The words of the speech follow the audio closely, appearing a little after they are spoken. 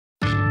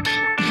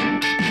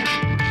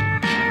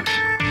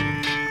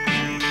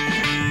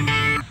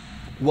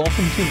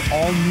Welcome to an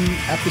all-new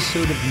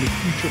episode of the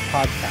McFuture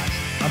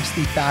podcast. I'm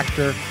Steve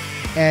Faktor,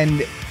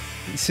 and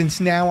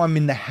since now I'm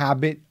in the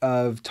habit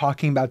of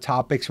talking about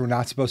topics we're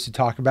not supposed to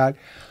talk about,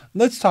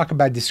 let's talk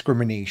about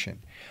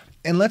discrimination.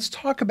 And let's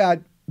talk about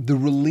the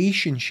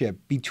relationship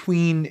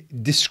between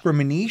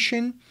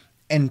discrimination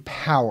and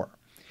power.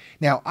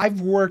 Now,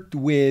 I've worked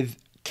with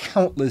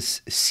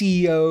countless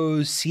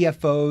CEOs,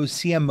 CFOs,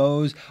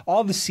 CMOs,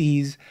 all the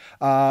C's,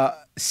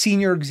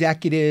 senior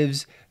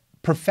executives,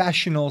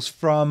 professionals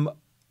from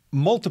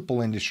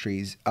multiple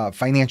industries,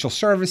 financial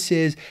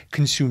services,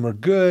 consumer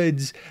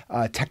goods,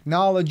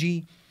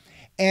 technology.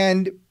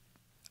 And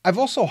I've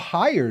also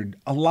hired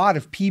a lot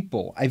of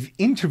people. I've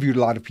interviewed a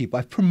lot of people.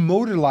 I've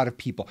promoted a lot of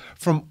people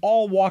from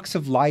all walks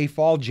of life,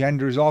 all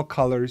genders, all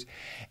colors.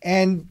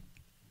 And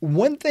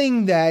one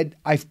thing that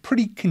I've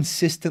pretty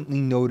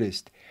consistently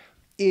noticed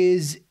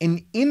is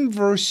an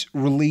inverse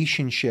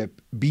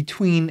relationship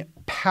between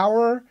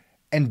power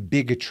and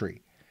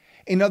bigotry.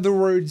 In other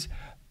words,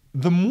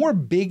 the more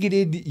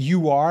bigoted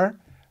you are,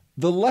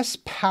 the less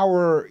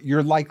power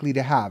you're likely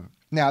to have.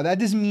 Now, that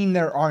doesn't mean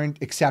there aren't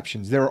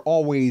exceptions. There are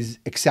always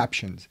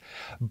exceptions.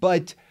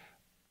 But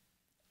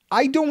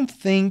I don't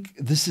think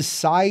the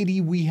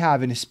society we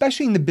have, and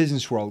especially in the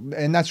business world,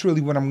 and that's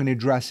really what I'm going to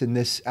address in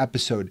this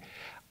episode,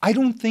 I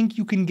don't think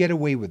you can get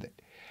away with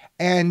it.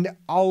 And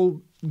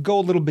I'll go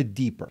a little bit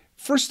deeper.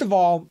 First of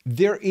all,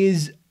 there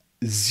is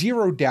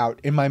zero doubt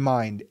in my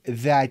mind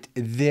that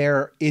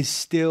there is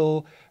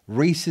still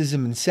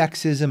racism and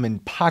sexism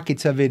and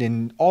pockets of it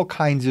in all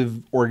kinds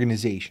of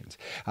organizations.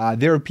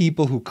 There are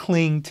people who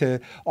cling to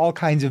all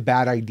kinds of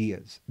bad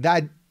ideas.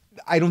 That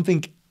I don't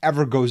think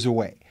ever goes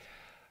away.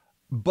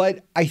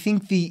 But I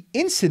think the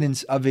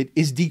incidence of it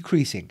is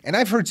decreasing. And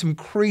I've heard some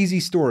crazy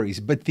stories,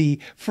 but the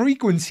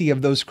frequency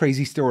of those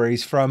crazy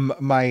stories from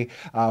my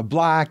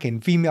Black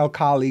and female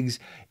colleagues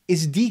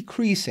is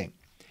decreasing.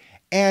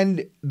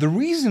 And the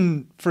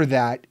reason for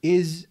that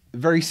is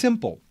very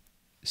simple: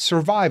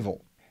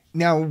 survival.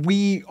 Now,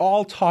 we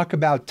all talk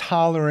about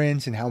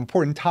tolerance and how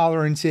important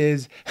tolerance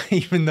is,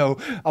 even though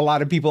a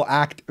lot of people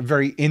act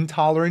very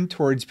intolerant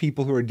towards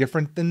people who are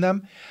different than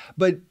them.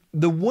 But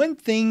the one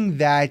thing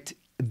that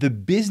the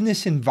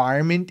business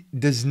environment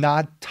does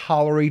not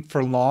tolerate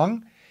for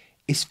long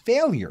is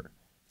failure.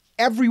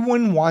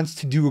 Everyone wants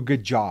to do a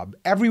good job.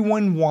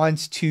 Everyone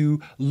wants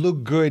to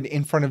look good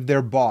in front of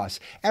their boss.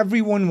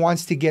 Everyone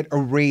wants to get a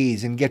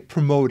raise and get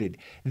promoted.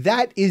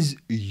 That is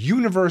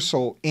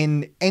universal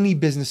in any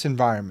business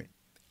environment.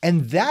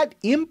 And that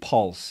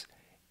impulse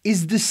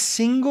is the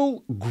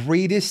single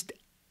greatest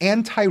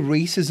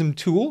anti-racism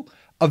tool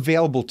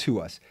available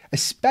to us,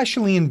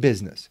 especially in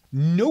business.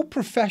 No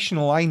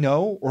professional I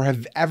know or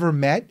have ever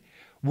met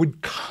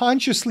would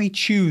consciously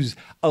choose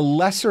a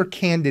lesser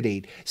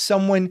candidate,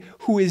 someone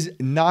who is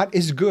not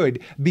as good,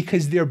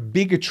 because their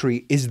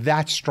bigotry is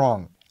that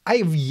strong. I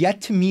have yet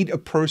to meet a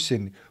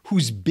person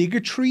whose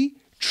bigotry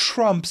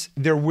trumps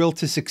their will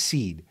to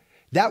succeed.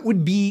 That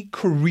would be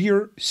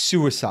career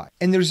suicide.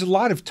 And there's a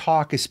lot of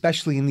talk,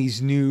 especially in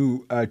these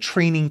new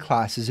training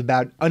classes,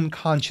 about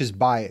unconscious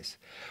bias.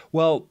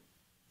 Well,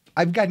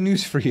 I've got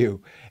news for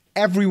you.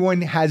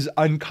 Everyone has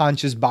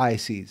unconscious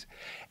biases,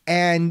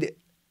 and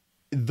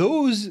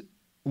those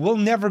will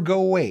never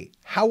go away.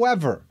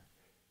 However,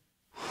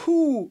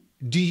 who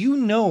do you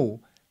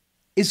know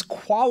is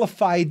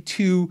qualified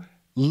to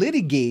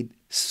litigate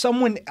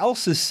someone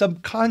else's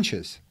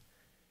subconscious?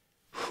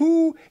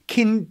 Who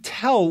can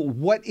tell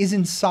what is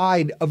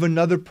inside of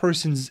another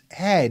person's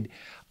head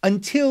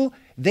until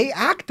they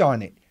act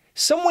on it?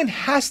 Someone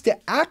has to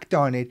act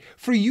on it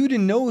for you to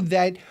know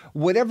that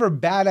whatever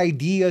bad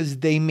ideas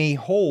they may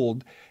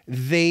hold,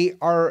 they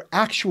are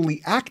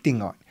actually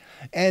acting on.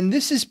 And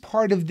this is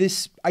part of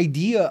this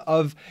idea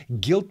of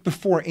guilt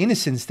before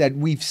innocence that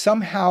we've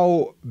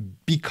somehow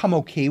become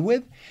okay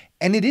with,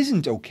 and it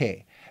isn't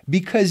okay.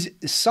 Because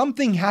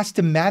something has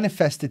to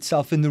manifest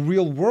itself in the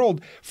real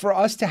world for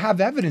us to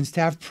have evidence,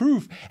 to have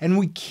proof. And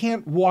we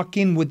can't walk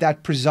in with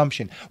that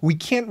presumption. We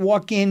can't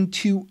walk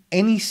into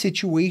any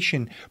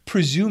situation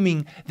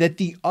presuming that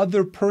the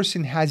other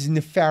person has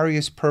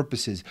nefarious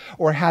purposes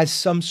or has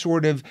some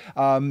sort of,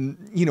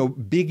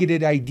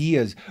 bigoted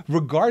ideas,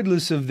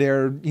 regardless of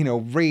their,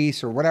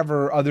 race or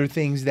whatever other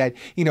things that,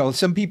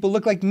 some people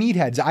look like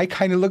meatheads. I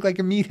kind of look like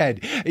a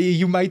meathead.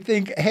 You might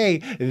think, hey,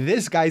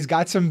 this guy's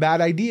got some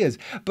bad ideas.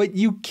 But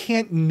you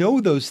can't know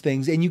those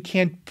things and you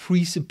can't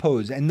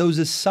presuppose. And those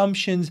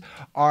assumptions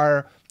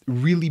are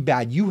really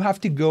bad. You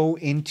have to go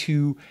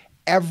into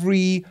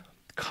every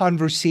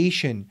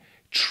conversation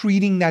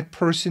treating that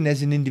person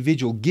as an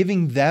individual,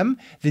 giving them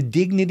the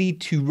dignity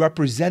to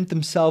represent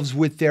themselves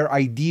with their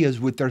ideas,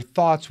 with their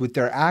thoughts, with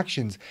their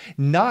actions,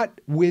 not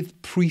with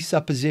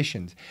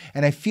presuppositions.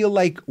 And I feel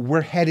like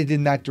we're headed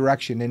in that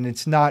direction, and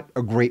it's not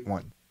a great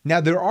one. Now,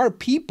 there are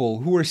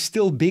people who are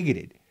still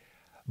bigoted,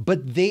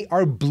 but they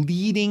are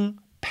bleeding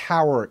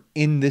power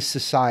in this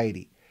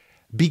society,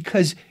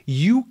 because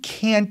you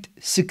can't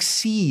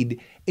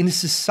succeed in a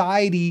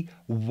society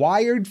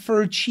wired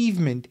for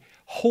achievement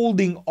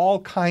holding all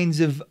kinds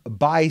of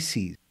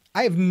biases.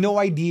 I have no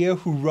idea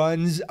who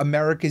runs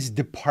America's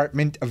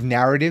Department of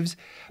Narratives,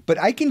 but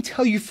I can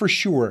tell you for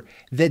sure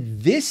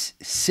that this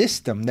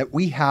system that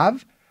we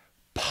have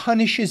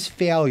punishes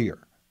failure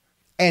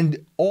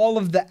and all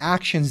of the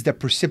actions that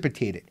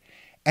precipitate it.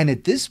 And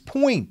at this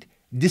point,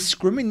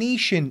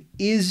 discrimination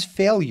is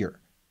failure.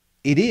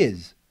 It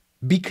is.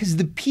 Because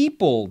the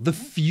people, the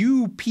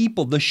few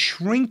people, the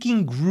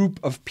shrinking group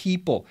of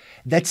people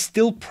that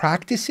still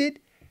practice it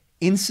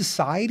in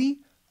society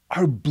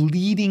are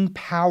bleeding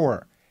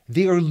power.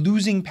 They are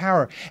losing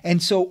power.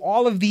 And so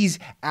all of these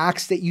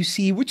acts that you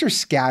see, which are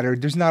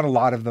scattered, there's not a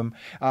lot of them.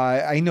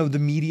 I know the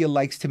media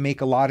likes to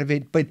make a lot of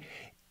it, but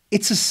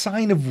it's a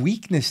sign of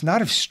weakness,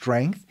 not of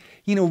strength.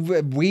 You know,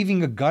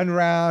 waving a gun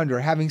around or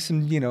having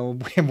some,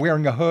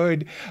 wearing a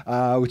hood,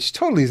 which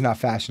totally is not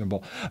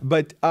fashionable.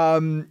 But,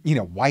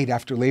 white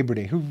after Labor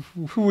Day,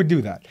 who would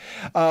do that?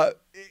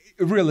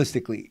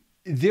 Realistically,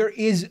 there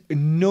is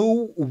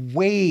no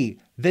way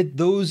that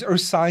those are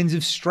signs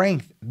of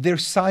strength. They're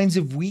signs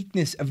of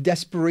weakness, of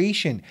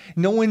desperation.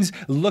 No one's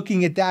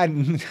looking at that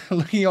and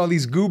looking at all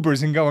these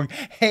goobers and going,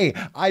 hey,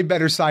 I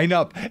better sign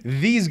up.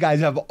 These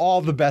guys have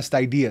all the best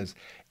ideas.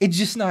 It's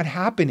just not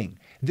happening.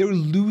 They're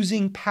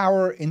losing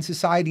power in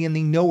society and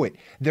they know it.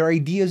 Their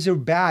ideas are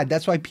bad.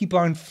 That's why people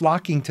aren't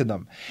flocking to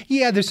them.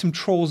 Yeah, there's some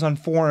trolls on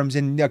forums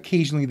and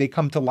occasionally they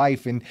come to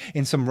life in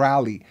some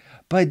rally,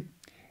 but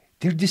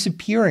they're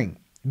disappearing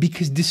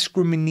because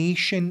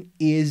discrimination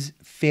is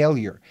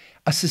failure.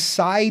 A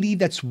society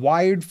that's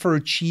wired for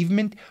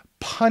achievement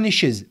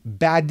punishes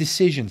bad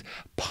decisions,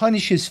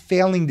 punishes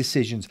failing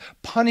decisions,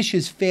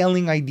 punishes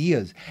failing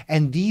ideas.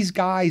 And these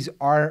guys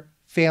are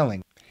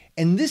failing.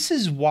 And this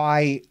is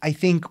why I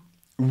think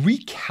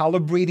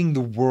recalibrating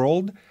the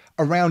world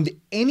around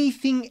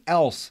anything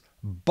else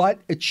but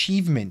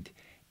achievement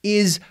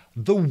is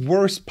the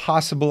worst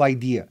possible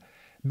idea,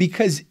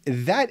 because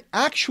that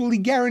actually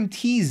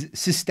guarantees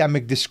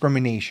systemic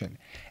discrimination.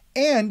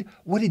 And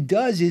what it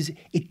does is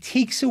it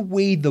takes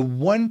away the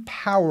one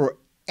power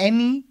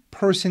any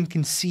person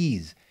can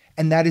seize,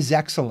 and that is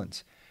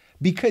excellence.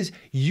 Because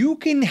you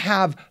can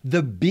have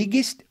the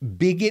biggest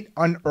bigot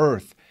on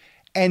earth,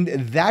 and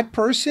that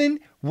person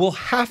will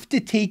have to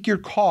take your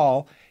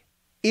call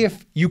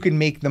if you can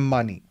make them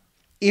money,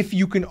 if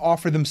you can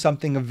offer them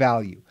something of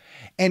value.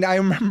 And I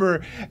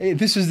remember,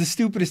 this was the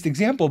stupidest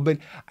example, but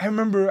I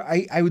remember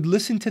I would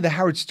listen to the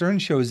Howard Stern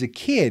show as a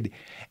kid.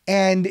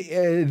 And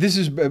this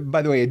is,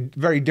 by the way, a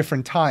very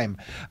different time.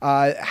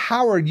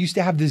 Howard used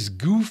to have this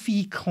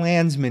goofy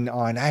Klansman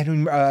on. I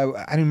don't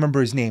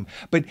remember his name,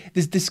 but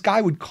this guy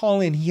would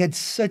call in. He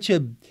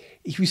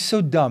was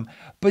so dumb,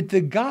 but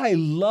the guy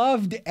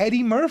loved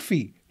Eddie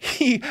Murphy.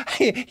 He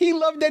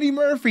loved Eddie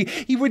Murphy.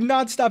 He would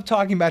not stop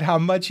talking about how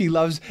much he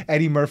loves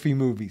Eddie Murphy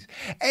movies.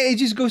 And it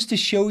just goes to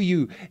show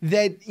you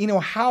that,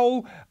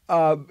 how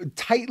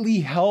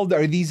tightly held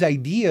are these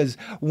ideas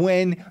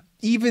when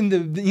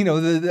even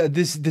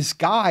this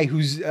guy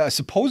who's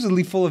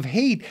supposedly full of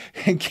hate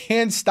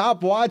can't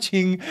stop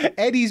watching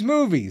Eddie's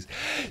movies.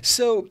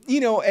 So,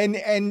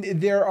 and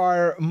there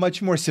are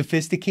much more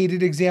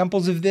sophisticated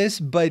examples of this,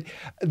 but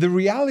the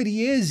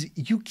reality is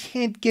you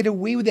can't get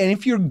away with it. And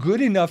if you're good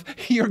enough,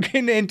 you're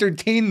going to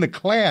entertain the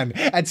Klan.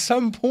 At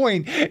some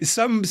point,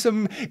 some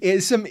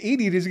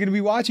idiot is going to be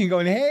watching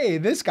going, hey,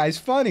 this guy's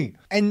funny.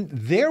 And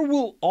there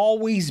will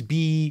always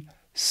be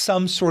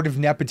some sort of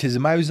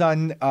nepotism. I was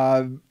on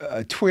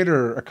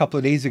Twitter a couple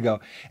of days ago,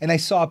 and I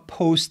saw a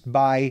post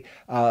by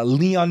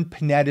Leon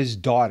Panetta's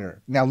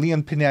daughter. Now,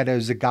 Leon Panetta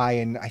is a guy,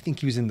 and I think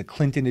he was in the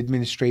Clinton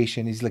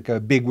administration. He's like a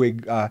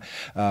bigwig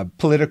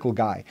political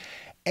guy.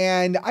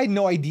 And I had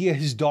no idea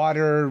his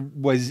daughter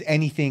was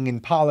anything in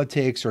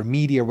politics or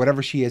media or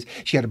whatever she is.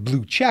 She had a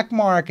blue check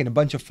mark and a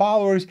bunch of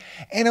followers.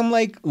 And I'm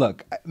like,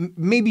 look,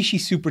 maybe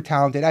she's super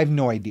talented. I have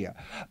no idea.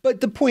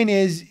 But the point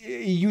is,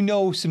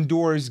 some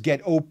doors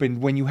get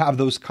opened when you have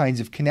those kinds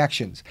of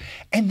connections.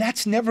 And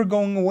that's never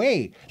going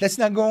away. That's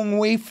not going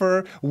away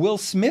for Will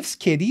Smith's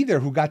kid either,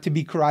 who got to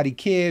be Karate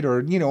Kid or,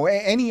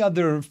 any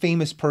other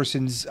famous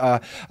person's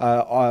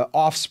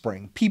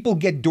offspring. People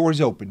get doors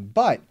open.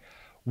 But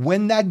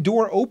when that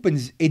door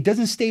opens, it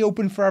doesn't stay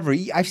open forever.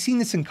 I've seen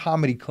this in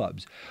comedy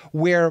clubs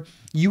where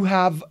you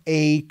have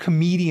a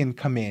comedian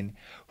come in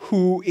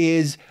who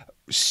is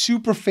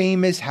super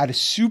famous, had a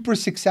super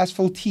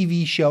successful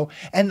TV show,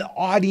 and the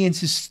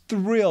audience is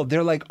thrilled.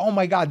 They're like, oh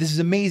my God, this is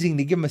amazing.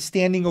 They give him a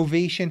standing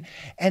ovation.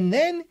 And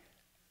then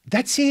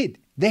that's it.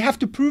 They have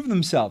to prove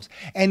themselves.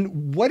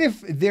 And what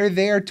if they're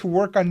there to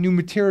work on new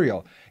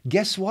material?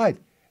 Guess what?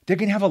 They're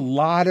going to have a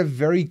lot of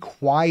very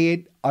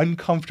quiet,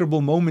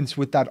 uncomfortable moments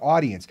with that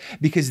audience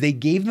because they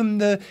gave them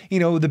the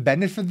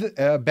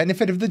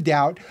benefit of the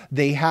doubt.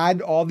 They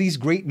had all these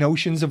great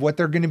notions of what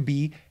they're going to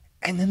be,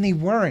 and then they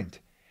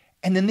weren't.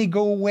 And then they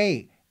go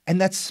away,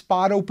 and that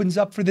spot opens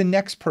up for the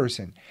next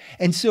person.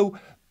 And so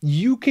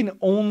you can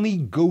only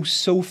go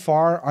so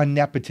far on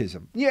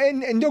nepotism. Yeah,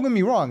 and don't get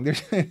me wrong,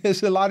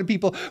 there's a lot of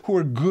people who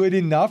are good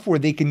enough where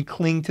they can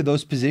cling to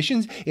those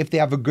positions if they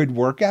have a good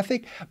work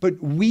ethic, but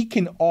we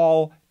can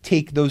all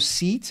take those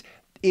seats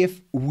if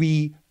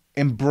we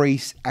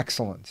embrace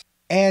excellence.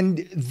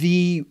 And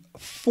the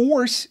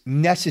force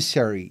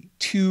necessary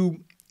to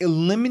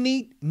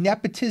eliminate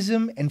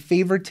nepotism and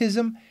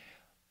favoritism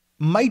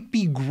might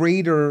be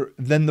greater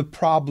than the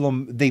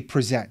problem they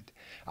present.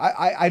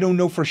 I don't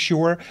know for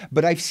sure,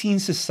 but I've seen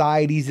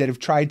societies that have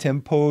tried to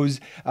impose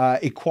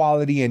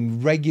equality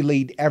and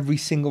regulate every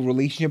single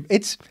relationship.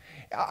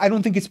 I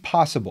don't think it's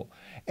possible.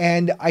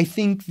 And I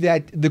think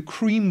that the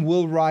cream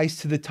will rise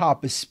to the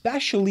top,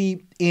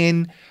 especially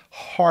in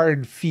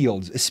hard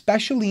fields,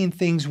 especially in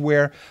things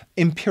where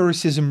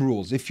empiricism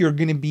rules. If you're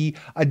going to be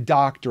a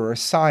doctor or a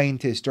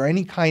scientist or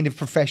any kind of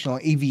professional,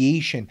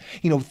 aviation,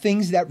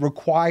 things that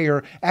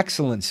require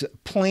excellence,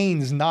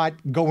 planes not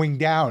going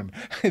down,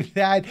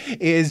 that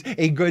is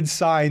a good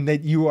sign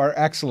that you are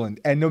excellent.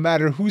 And no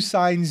matter who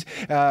signs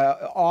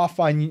off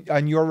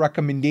on your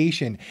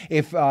recommendation,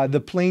 if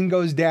the plane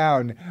goes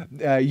down,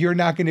 you're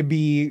not going to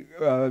be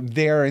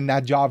there in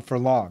that job for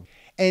long.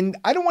 And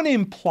I don't want to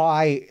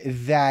imply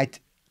that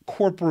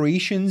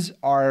corporations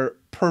are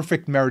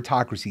perfect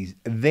meritocracies.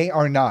 They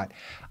are not.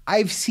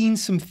 I've seen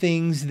some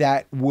things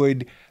that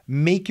would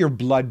make your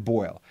blood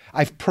boil.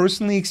 I've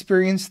personally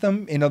experienced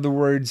them. In other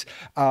words,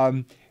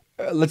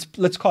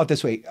 let's call it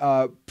this way,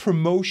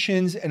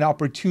 promotions and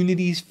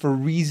opportunities for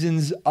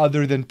reasons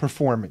other than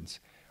performance,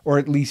 or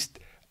at least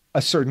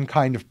a certain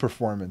kind of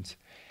performance.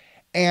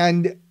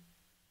 And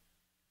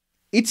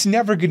it's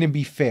never going to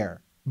be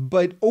fair.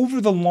 But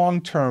over the long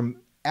term,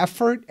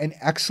 effort and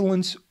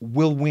excellence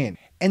will win.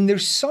 And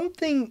there's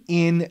something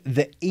in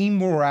the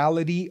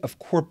amorality of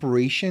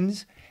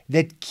corporations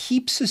that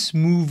keeps us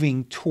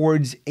moving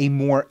towards a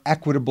more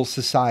equitable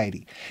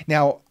society.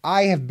 Now,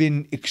 I have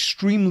been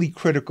extremely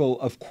critical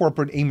of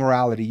corporate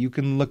amorality. You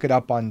can look it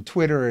up on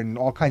Twitter and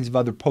all kinds of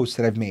other posts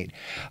that I've made.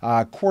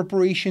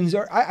 Corporations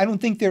I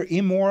don't think they're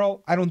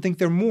immoral. I don't think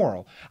they're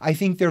moral. I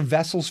think they're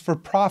vessels for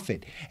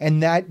profit.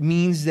 And that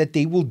means that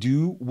they will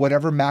do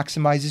whatever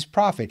maximizes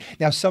profit.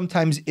 Now,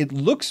 sometimes it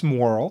looks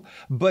moral,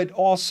 but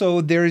also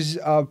there's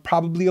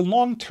probably a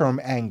long-term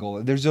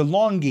angle. There's a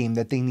long game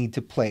that they need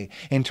to play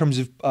in terms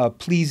of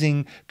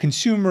pleasing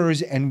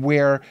consumers and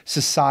where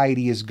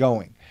society is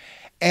going.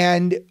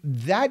 And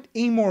that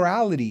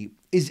amorality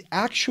is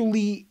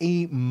actually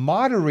a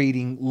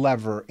moderating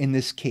lever in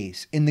this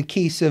case, in the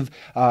case of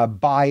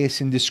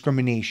bias and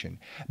discrimination,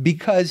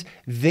 because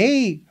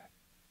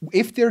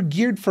if they're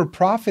geared for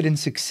profit and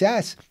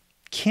success,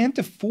 can't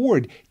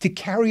afford to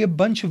carry a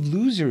bunch of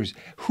losers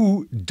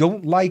who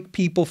don't like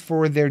people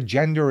for their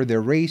gender or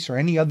their race or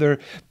any other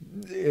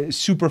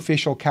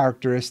superficial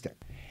characteristic.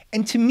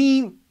 And to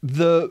me,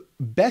 the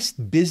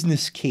best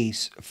business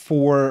case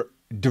for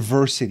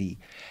diversity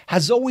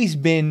has always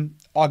been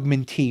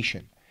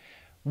augmentation.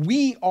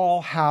 We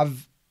all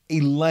have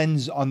a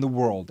lens on the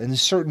world and a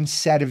certain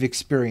set of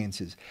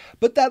experiences,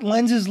 but that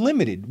lens is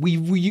limited.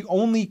 We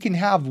only can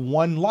have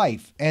one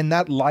life, and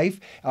that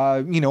life,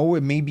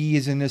 it maybe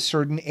is in a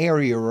certain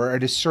area or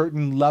at a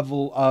certain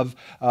level of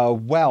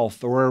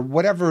wealth or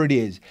whatever it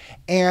is.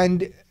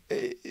 And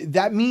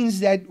that means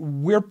that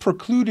we're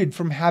precluded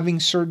from having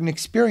certain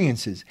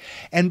experiences.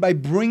 And by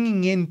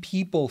bringing in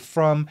people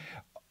from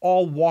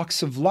all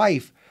walks of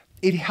life,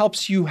 it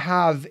helps you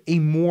have a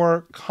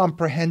more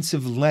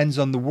comprehensive lens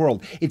on the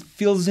world. It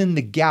fills in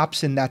the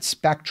gaps in that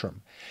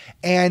spectrum.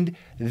 And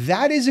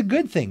that is a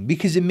good thing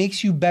because it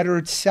makes you better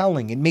at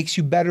selling. It makes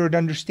you better at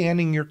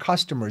understanding your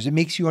customers. It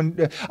makes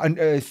you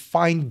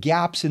find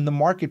gaps in the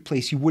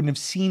marketplace you wouldn't have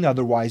seen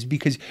otherwise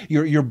because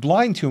you're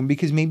blind to them,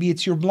 because maybe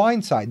it's your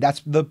blind side.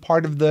 That's the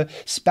part of the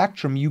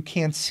spectrum you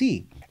can't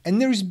see.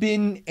 And there's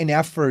been an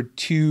effort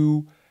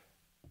to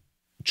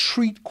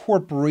treat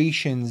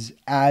corporations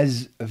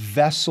as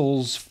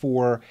vessels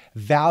for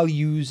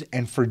values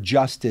and for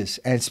justice,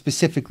 and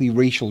specifically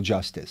racial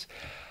justice.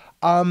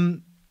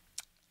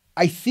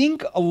 I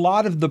think a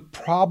lot of the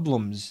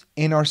problems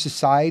in our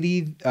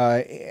society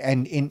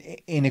and in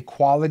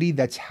inequality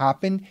that's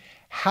happened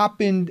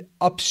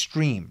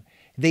upstream.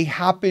 They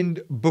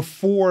happened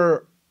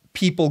before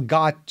people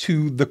got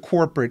to the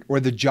corporate or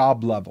the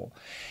job level.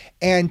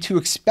 And to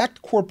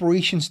expect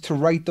corporations to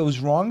right those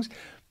wrongs,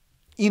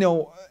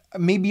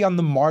 maybe on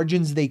the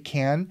margins they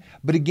can,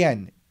 but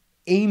again,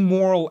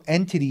 amoral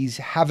entities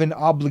have an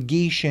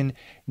obligation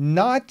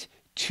not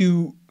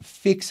to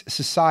fix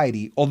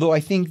society, although I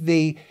think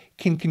they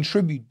can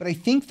contribute. But I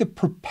think the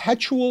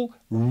perpetual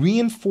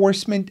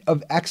reinforcement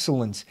of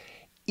excellence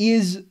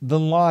is the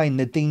line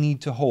that they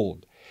need to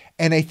hold.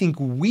 And I think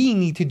we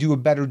need to do a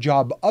better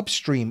job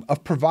upstream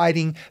of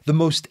providing the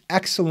most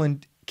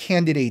excellent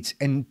candidates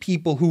and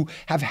people who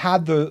have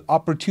had the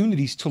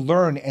opportunities to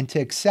learn and to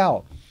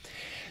excel.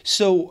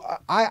 So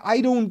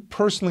I don't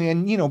personally,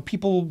 and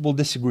people will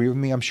disagree with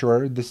me, I'm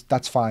sure,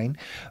 that's fine,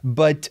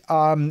 but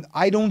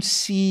I don't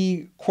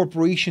see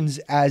corporations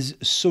as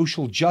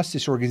social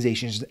justice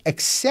organizations,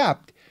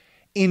 except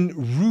in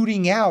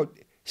rooting out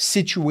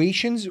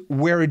situations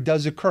where it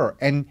does occur,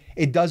 and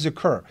it does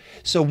occur.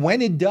 So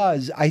when it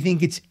does, I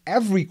think it's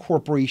every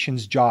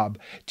corporation's job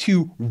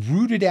to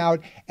root it out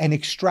and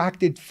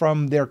extract it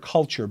from their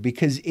culture,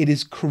 because it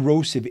is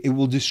corrosive. It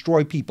will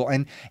destroy people.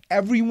 And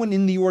everyone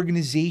in the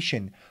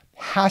organization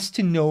has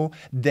to know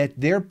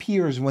that their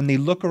peers, when they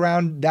look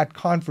around that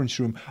conference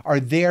room, are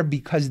there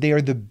because they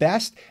are the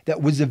best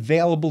that was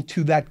available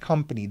to that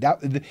company.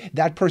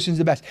 That person's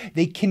the best.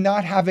 They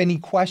cannot have any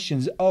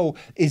questions. Oh,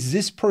 is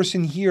this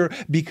person here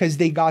because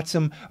they got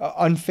some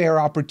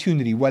unfair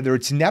opportunity, whether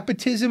it's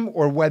nepotism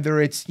or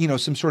whether it's,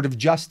 some sort of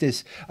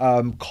justice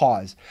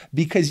cause?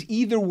 Because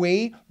either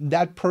way,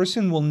 that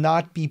person will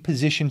not be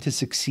positioned to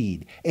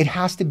succeed. It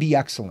has to be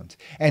excellent.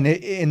 And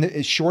in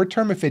the short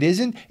term, if it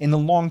isn't, in the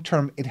long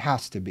term, it has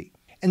to be.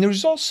 And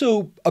there's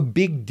also a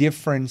big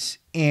difference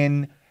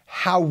in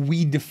how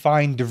we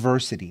define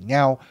diversity.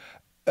 Now,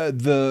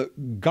 the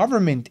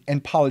government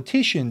and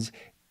politicians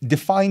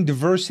define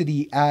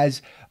diversity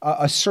as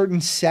a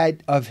certain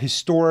set of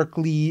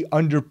historically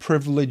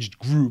underprivileged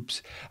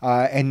groups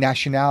and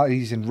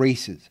nationalities and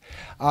races.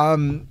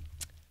 In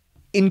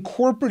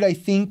corporate, I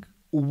think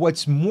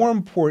what's more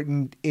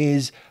important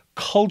is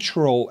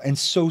cultural and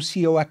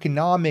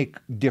socioeconomic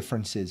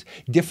differences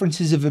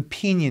of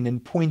opinion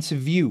and points of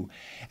view.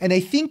 And I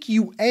think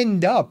you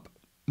end up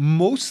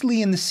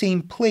mostly in the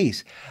same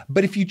place.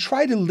 But if you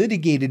try to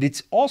litigate it,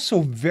 it's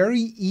also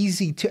very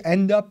easy to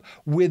end up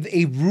with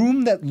a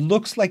room that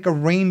looks like a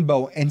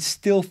rainbow and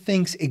still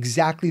thinks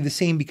exactly the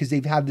same because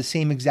they've had the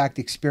same exact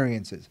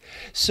experiences.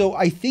 So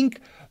I think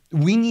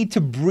we need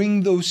to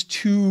bring those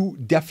two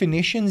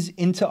definitions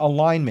into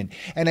alignment.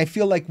 And I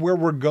feel like where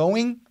we're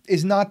going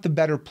is not the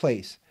better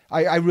place.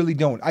 I really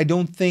don't. I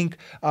don't think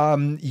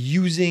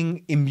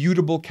using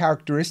immutable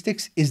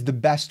characteristics is the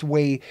best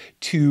way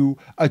to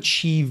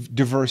achieve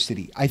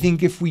diversity. I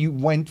think if we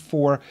went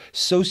for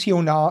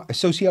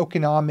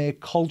socioeconomic,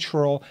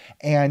 cultural,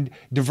 and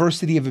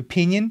diversity of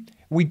opinion,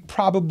 we'd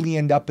probably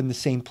end up in the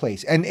same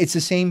place. And it's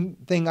the same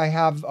thing I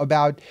have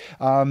about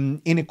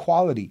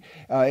inequality.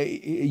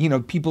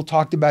 People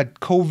talked about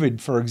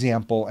COVID, for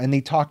example, and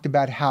they talked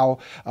about how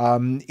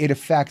it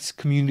affects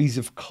communities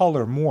of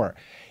color more.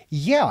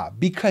 Yeah,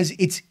 because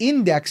it's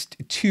indexed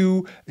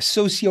to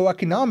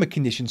socioeconomic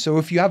conditions. So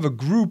if you have a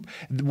group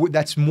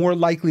that's more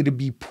likely to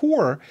be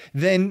poor,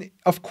 then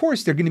of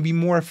course they're going to be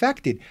more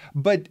affected.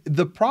 But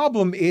the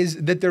problem is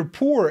that they're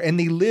poor and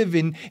they live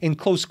in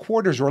close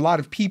quarters, or a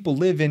lot of people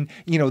live in,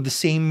 the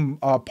same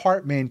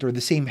apartment or the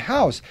same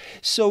house.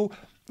 So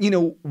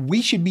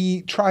we should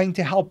be trying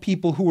to help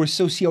people who are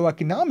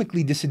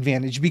socioeconomically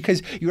disadvantaged,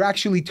 because you're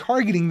actually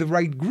targeting the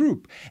right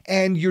group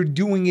and you're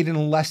doing it in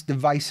a less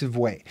divisive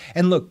way.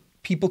 And look,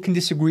 people can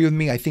disagree with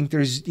me. I think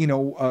there's,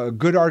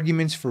 good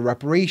arguments for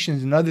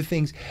reparations and other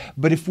things.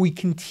 But if we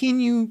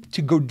continue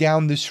to go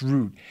down this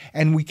route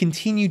and we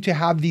continue to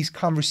have these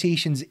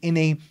conversations in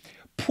a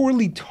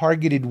poorly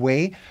targeted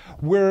way,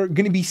 we're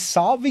going to be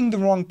solving the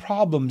wrong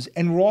problems,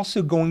 and we're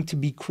also going to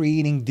be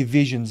creating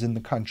divisions in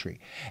the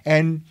country.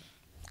 And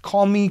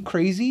call me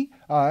crazy.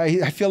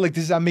 I feel like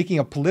I'm making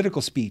a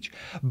political speech,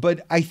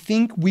 but I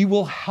think we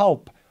will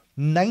help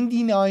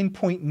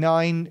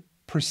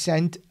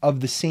 99.9% of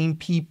the same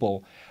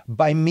people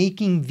by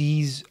making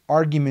these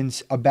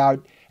arguments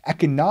about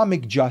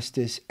economic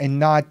justice and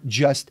not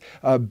just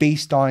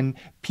based on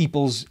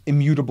people's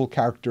immutable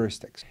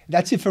characteristics.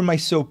 That's it for my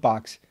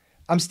soapbox.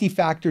 I'm Steve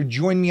Faktor.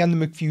 Join me on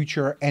the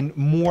McFuture and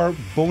more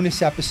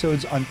bonus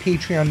episodes on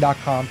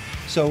patreon.com.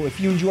 So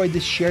if you enjoyed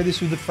this, share this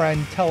with a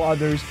friend, tell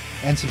others,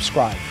 and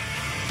subscribe.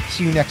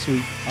 See you next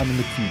week on the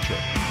McFuture.